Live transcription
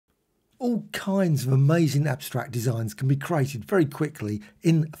All kinds of amazing abstract designs can be created very quickly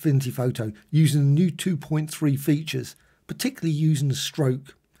in Affinity Photo using the new 2.3 features, particularly using the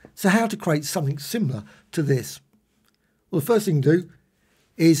stroke. So how to create something similar to this? Well, the first thing to do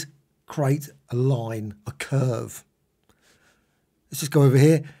is create a line, a curve. Let's just go over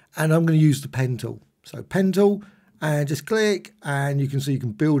here and I'm going to use the pen tool. So pen tool, and just click, and you can see you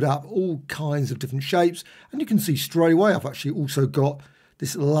can build up all kinds of different shapes, and you can see straight away I've actually also got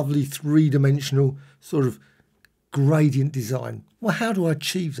this lovely three-dimensional sort of gradient design. Well, how do I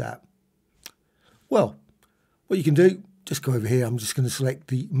achieve that? Well, what you can do, just go over here. I'm just going to select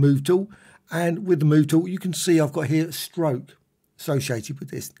the move tool, and with the move tool you can see I've got here a stroke associated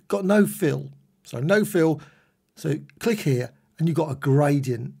with this. Got no fill, so no fill. So click here and you've got a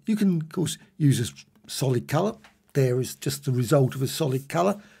gradient. You can of course use a solid color. There is just the result of a solid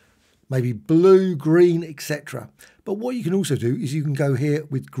color, maybe blue, green, etc. But what you can also do is you can go here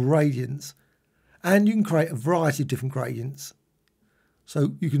with gradients, and you can create a variety of different gradients.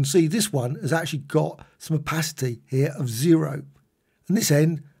 So you can see this one has actually got some opacity here of 0, and this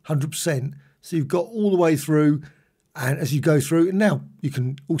end 100%. So you've got all the way through, and as you go through, and now you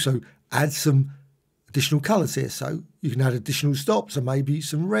can also add some additional colours here. So you can add additional stops, and maybe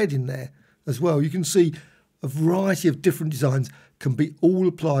some red in there as well. You can see a variety of different designs can be all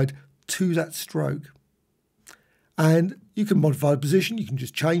applied to that stroke. And you can modify the position, you can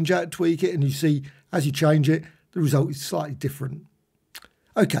just change that, tweak it, and you see as you change it, the result is slightly different.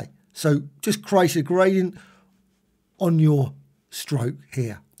 Okay, so just create a gradient on your stroke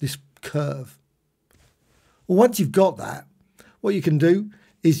here, this curve. Well, once you've got that, what you can do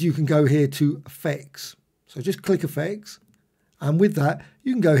is you can go here to Effects. So just click Effects, and with that,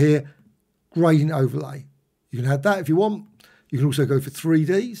 you can go here, Gradient Overlay. You can add that if you want. You can also go for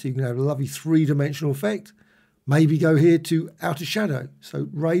 3D, so you can have a lovely three-dimensional effect. Maybe go here to Outer Shadow, so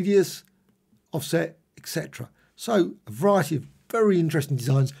radius, offset, etc. So a variety of very interesting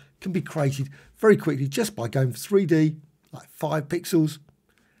designs can be created very quickly just by going for 3D, like 5 pixels,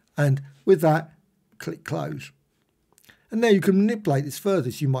 and with that, click Close. And now you can manipulate this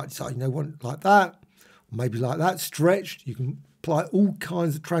further, so you might decide, you know, want it like that, or maybe like that, stretched. You can apply all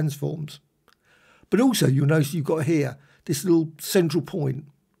kinds of transforms. But also you'll notice you've got here this little central point.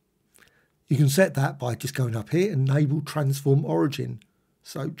 You can set that by just going up here, Enable Transform Origin.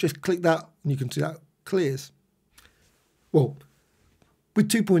 So just click that and you can see that clears. Well, with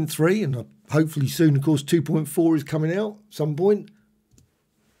 2.3 and hopefully soon, of course, 2.4 is coming out at some point.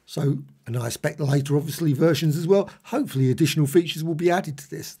 So, and I expect later, obviously, versions as well. Hopefully additional features will be added to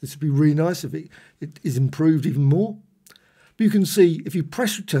this. This would be really nice if it is improved even more. But you can see if you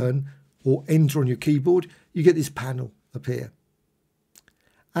press return or enter on your keyboard, you get this panel appear.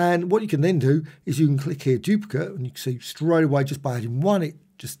 And what you can then do is you can click here duplicate, and you can see straight away just by adding one it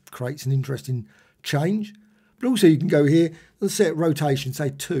just creates an interesting change. But also you can go here and set rotation, say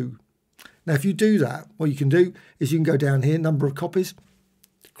 2. Now if you do that, what you can do is you can go down here, number of copies,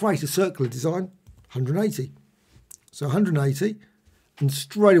 create a circular design, 180. So 180, and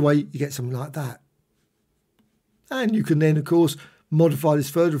straight away you get something like that. And you can then of course modify this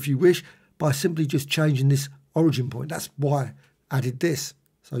further if you wish by simply just changing this origin point. That's why I added this.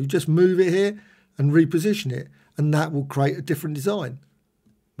 So you just move it here and reposition it, and that will create a different design.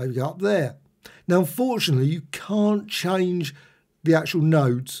 Maybe go up there. Now, unfortunately, you can't change the actual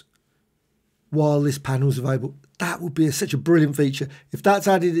nodes while this panel is available. That would be such a brilliant feature. If that's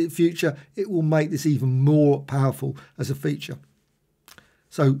added in the future, it will make this even more powerful as a feature.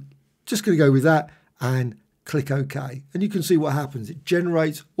 So just going to go with that and click OK. And you can see what happens. It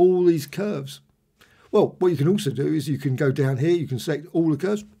generates all these curves. Well, what you can also do is you can go down here, you can select all the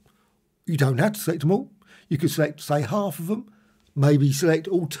curves. You don't have to select them all. You could select, say, half of them, maybe select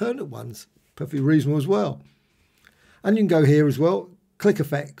alternate ones. Perfectly reasonable as well. And you can go here as well, click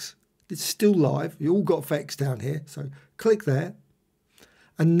Effects. It's still live. You all got effects down here. So click there.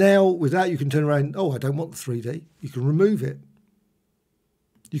 And now with that, you can turn around. Oh, I don't want the 3D. You can remove it.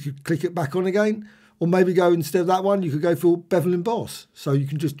 You could click it back on again, or maybe go instead of that one, you could go for Bevel Emboss. So you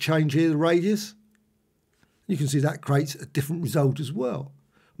can just change here the radius. You can see that creates a different result as well.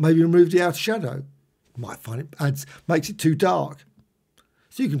 Maybe remove the outer shadow. You might find it makes it too dark.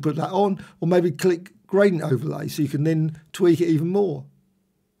 So you can put that on, or maybe click Gradient Overlay so you can then tweak it even more.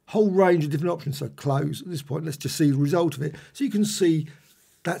 Whole range of different options. So close at this point. Let's just see the result of it. So you can see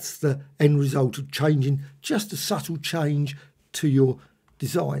that's the end result of changing just a subtle change to your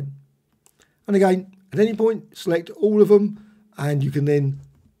design. And again, at any point, select all of them, and you can then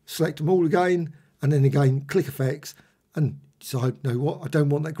select them all again, and then again, click Effects and decide, you know what, I don't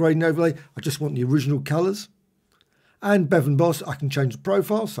want that gradient overlay. I just want the original colours. And Bevel and Boss, I can change the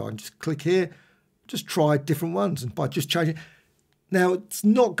profile. So I can just click here, just try different ones. And by just changing, now it's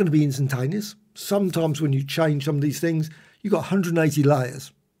not going to be instantaneous. Sometimes when you change some of these things, you've got 180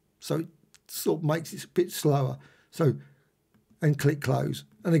 layers. So it sort of makes it a bit slower. So, and click close.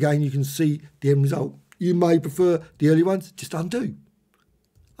 And again, you can see the end result. You may prefer the early ones, just undo.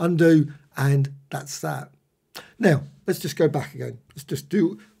 Undo, and that's that. Now, let's just go back again. Let's just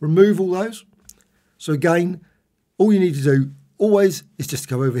remove all those. So again, all you need to do always is just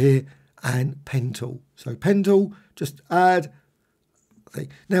go over here and pen tool. So pen tool, just add.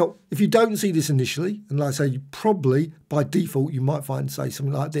 Now, if you don't see this initially, and like I say, you probably, by default, you might find, say,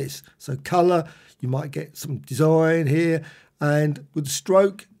 something like this. So colour, you might get some design here, and with the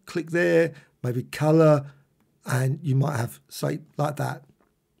stroke, click there, maybe colour, and you might have, say, like that.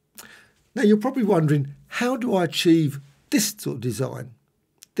 Now, you're probably wondering, how do I achieve this sort of design,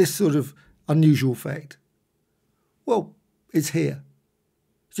 this sort of unusual effect? Well, it's here.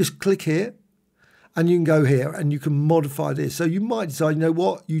 Just click here. And you can go here and you can modify this. So you might decide, you know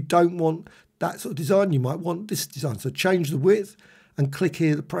what, you don't want that sort of design. You might want this design. So change the width and click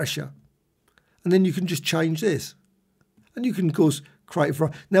here the pressure. And then you can just change this. And you can, of course, create a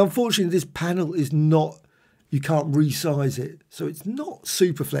variety. Now, unfortunately, this panel is not, you can't resize it. So it's not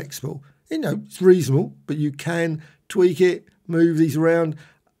super flexible. You know, it's reasonable, but you can tweak it, move these around.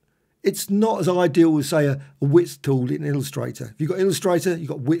 It's not as ideal as, say, a width tool in Illustrator. If you've got Illustrator, you've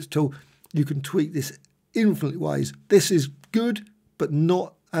got width tool, you can tweak this infinite ways. This is good, but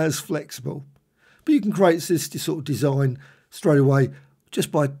not as flexible. But you can create this sort of design straight away just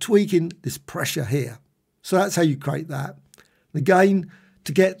by tweaking this pressure here. So that's how you create that. And again,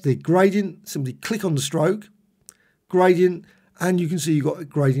 to get the gradient, simply click on the stroke, gradient, and you can see you've got a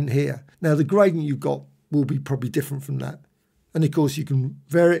gradient here. Now the gradient you've got will be probably different from that. And of course you can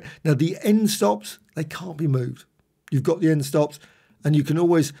vary it. Now the end stops, they can't be moved. You've got the end stops, and you can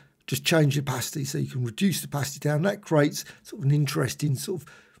always just change the opacity, so you can reduce the opacity down. That creates sort of an interesting sort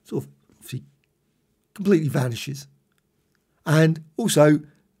of obviously completely vanishes. And also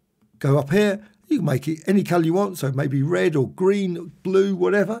go up here, you can make it any colour you want, so maybe red or green or blue,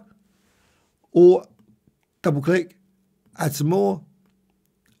 whatever. Or double click, add some more,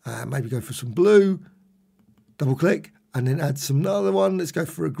 maybe go for some blue, double click, and then add some another one. Let's go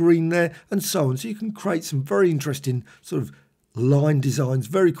for a green there, and so on. So you can create some very interesting sort of line designs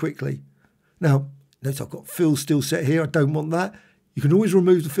very quickly. Now, notice I've got fill still set here. I don't want that. You can always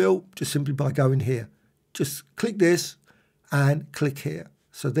remove the fill just simply by going here. Just click this and click here.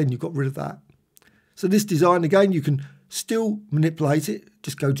 So then you've got rid of that. So this design, again, you can still manipulate it.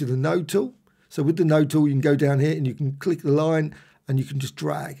 Just go to the node tool. So with the node tool, you can go down here and you can click the line and you can just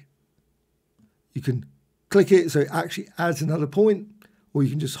drag. You can click it so it actually adds another point, or you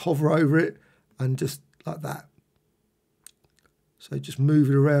can just hover over it and just like that. So just move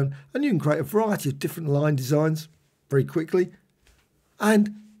it around, and you can create a variety of different line designs very quickly.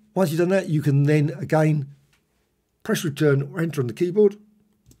 And once you've done that, you can then again press return or enter on the keyboard,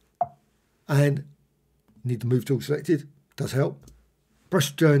 and need the move tool selected, does help. Press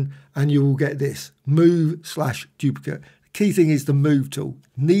return and you will get this move/duplicate. The key thing is the move tool.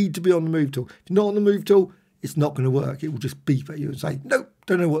 Need to be on the move tool. If you're not on the move tool, it's not going to work. It will just beep at you and say, nope,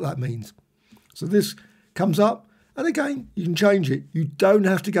 don't know what that means. So this comes up. And again, you can change it. You don't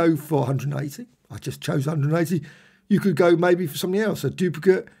have to go for 180. I just chose 180. You could go maybe for something else, a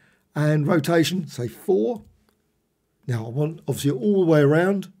duplicate and rotation, say 4. Now I want obviously all the way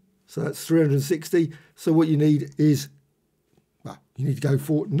around, so that's 360. So what you need is, well, you need to go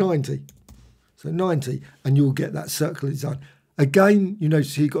for 90. So 90, and you'll get that circular design. Again, you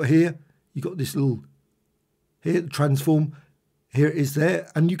notice you've got here, you've got this little, here, transform. Here it is there,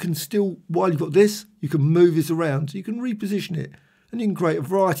 and you can still, while you've got this, you can move this around, so you can reposition it, and you can create a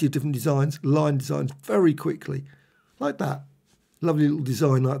variety of different designs, line designs, very quickly, like that. Lovely little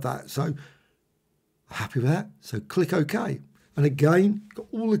design like that. So, happy with that. So click OK. And again, got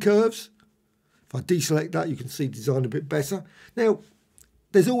all the curves. If I deselect that, you can see design a bit better. Now,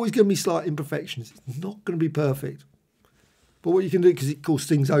 there's always going to be slight imperfections. It's not going to be perfect. But what you can do, because of course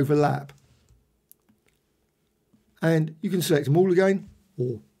things overlap, and you can select them all again,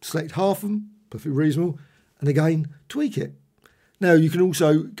 or select half of them, perfectly reasonable, and again, tweak it. Now you can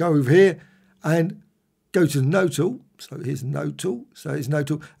also go over here and go to the node tool. So here's the node tool, so here's node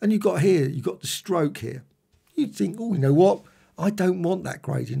tool, and you've got here, you've got the stroke here. You'd think, oh, you know what? I don't want that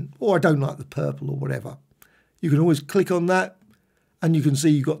gradient, or I don't like the purple or whatever. You can always click on that, and you can see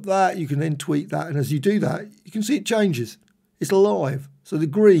you've got that, you can then tweak that, and as you do that, you can see it changes. It's alive. So the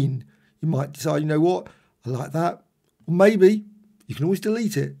green, you might decide, you know what? I like that. Maybe you can always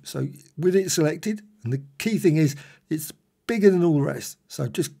delete it. So with it selected, And the key thing is it's bigger than all the rest. So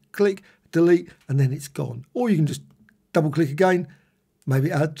just click, delete, and then it's gone. Or you can just double click again,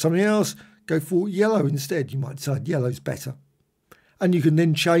 maybe add something else, go for yellow instead. You might decide yellow's better. And you can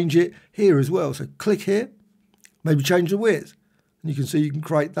then change it here as well. So click here, maybe change the width. And you can see you can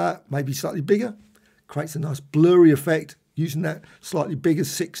create that, maybe slightly bigger. Creates a nice blurry effect using that slightly bigger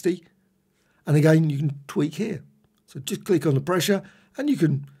 60. And again, you can tweak here. So just click on the pressure and you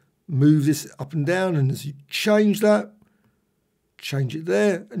can move this up and down. And as you change that, change it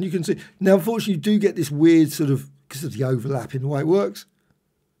there. And you can see, now unfortunately you do get this weird sort of, because of the overlap in the way it works.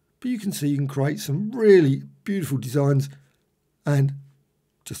 But you can see you can create some really beautiful designs and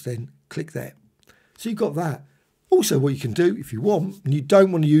just then click there. So you've got that. Also what you can do if you want, and you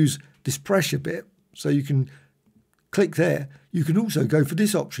don't want to use this pressure bit, so you can click there. You can also go for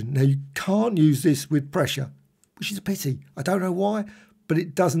this option. Now you can't use this with pressure, which is a pity. I don't know why, but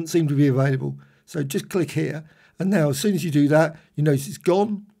it doesn't seem to be available. So just click here. And now as soon as you do that, you notice it's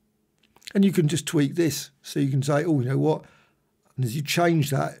gone. And you can just tweak this. So you can say, oh, you know what? And as you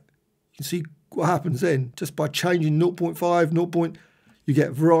change that, you can see what happens then. Just by changing 0.5, 0. You get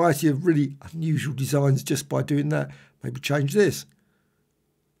a variety of really unusual designs just by doing that. Maybe change this.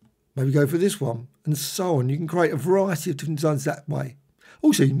 Maybe go for this one, and so on. You can create a variety of different designs that way.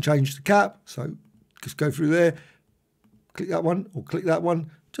 Also, you can change the cap. So just go through there, click that one or click that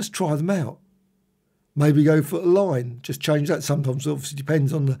one. Just try them out. Maybe go for a line. Just change that. Sometimes obviously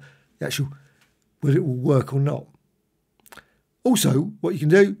depends on the actual whether it will work or not. Also, what you can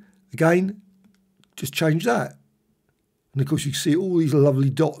do, again, just change that. And of course you can see all these lovely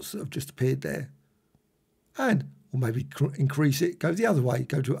dots that have just appeared there. And or maybe increase it, go the other way,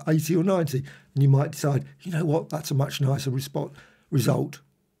 go to 80 or 90, and you might decide, you know what, that's a much nicer result.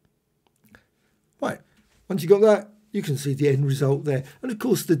 Right, once you've got that, you can see the end result there. And of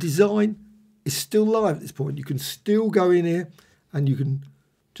course the design is still live at this point. You can still go in here and you can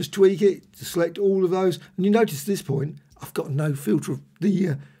just tweak it to select all of those. And you notice at this point, I've got no filter of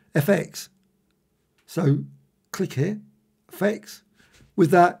the FX. So click here, effects.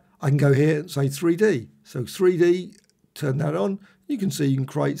 With that, I can go here and say 3D. So 3D, turn that on. You can see you can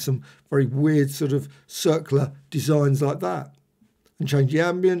create some very weird sort of circular designs like that. And change the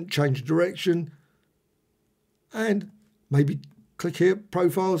ambient, change the direction. And maybe click here,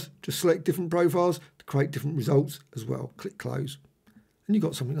 profiles, just select different profiles to create different results as well. Click close. And you've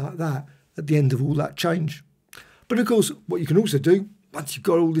got something like that at the end of all that change. But of course, what you can also do, once you've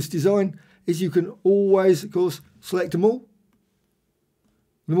got all this design, is you can always, of course, select them all.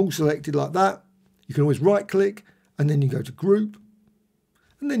 Them all selected like that. You can always right click and then you go to group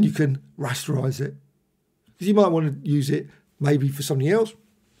and then you can rasterize it. Because you might want to use it maybe for something else.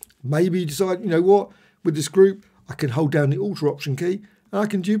 Maybe you decide, you know what, with this group, I can hold down the Alt Option key and I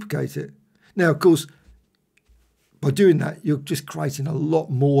can duplicate it. Now, of course, by doing that, you're just creating a lot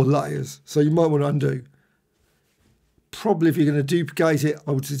more layers. So you might want to undo. Probably if you're going to duplicate it,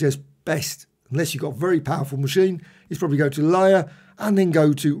 I would suggest best, unless you've got a very powerful machine, is probably go to layer and then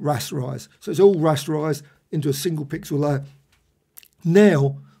go to rasterize. So it's all rasterized into a single pixel layer.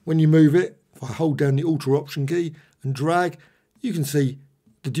 Now, when you move it, if I hold down the Alt Option key and drag, you can see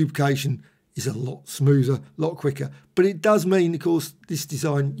the duplication is a lot smoother, a lot quicker. But it does mean, of course, this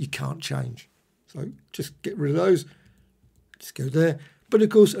design you can't change. So just get rid of those, just go there. But of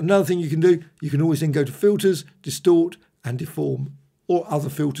course, another thing you can do, you can always then go to filters, distort and deform, or other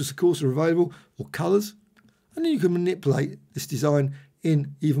filters, of course, are available, or colors. And then you can manipulate this design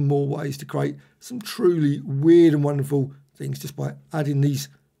in even more ways to create some truly weird and wonderful things just by adding these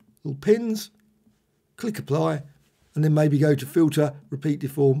little pins, click apply, and then maybe go to filter, repeat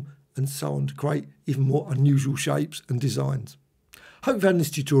deform, and so on to create even more unusual shapes and designs. Hope you found this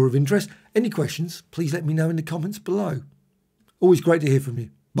tutorial of interest. Any questions, please let me know in the comments below. Always great to hear from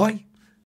you. Bye.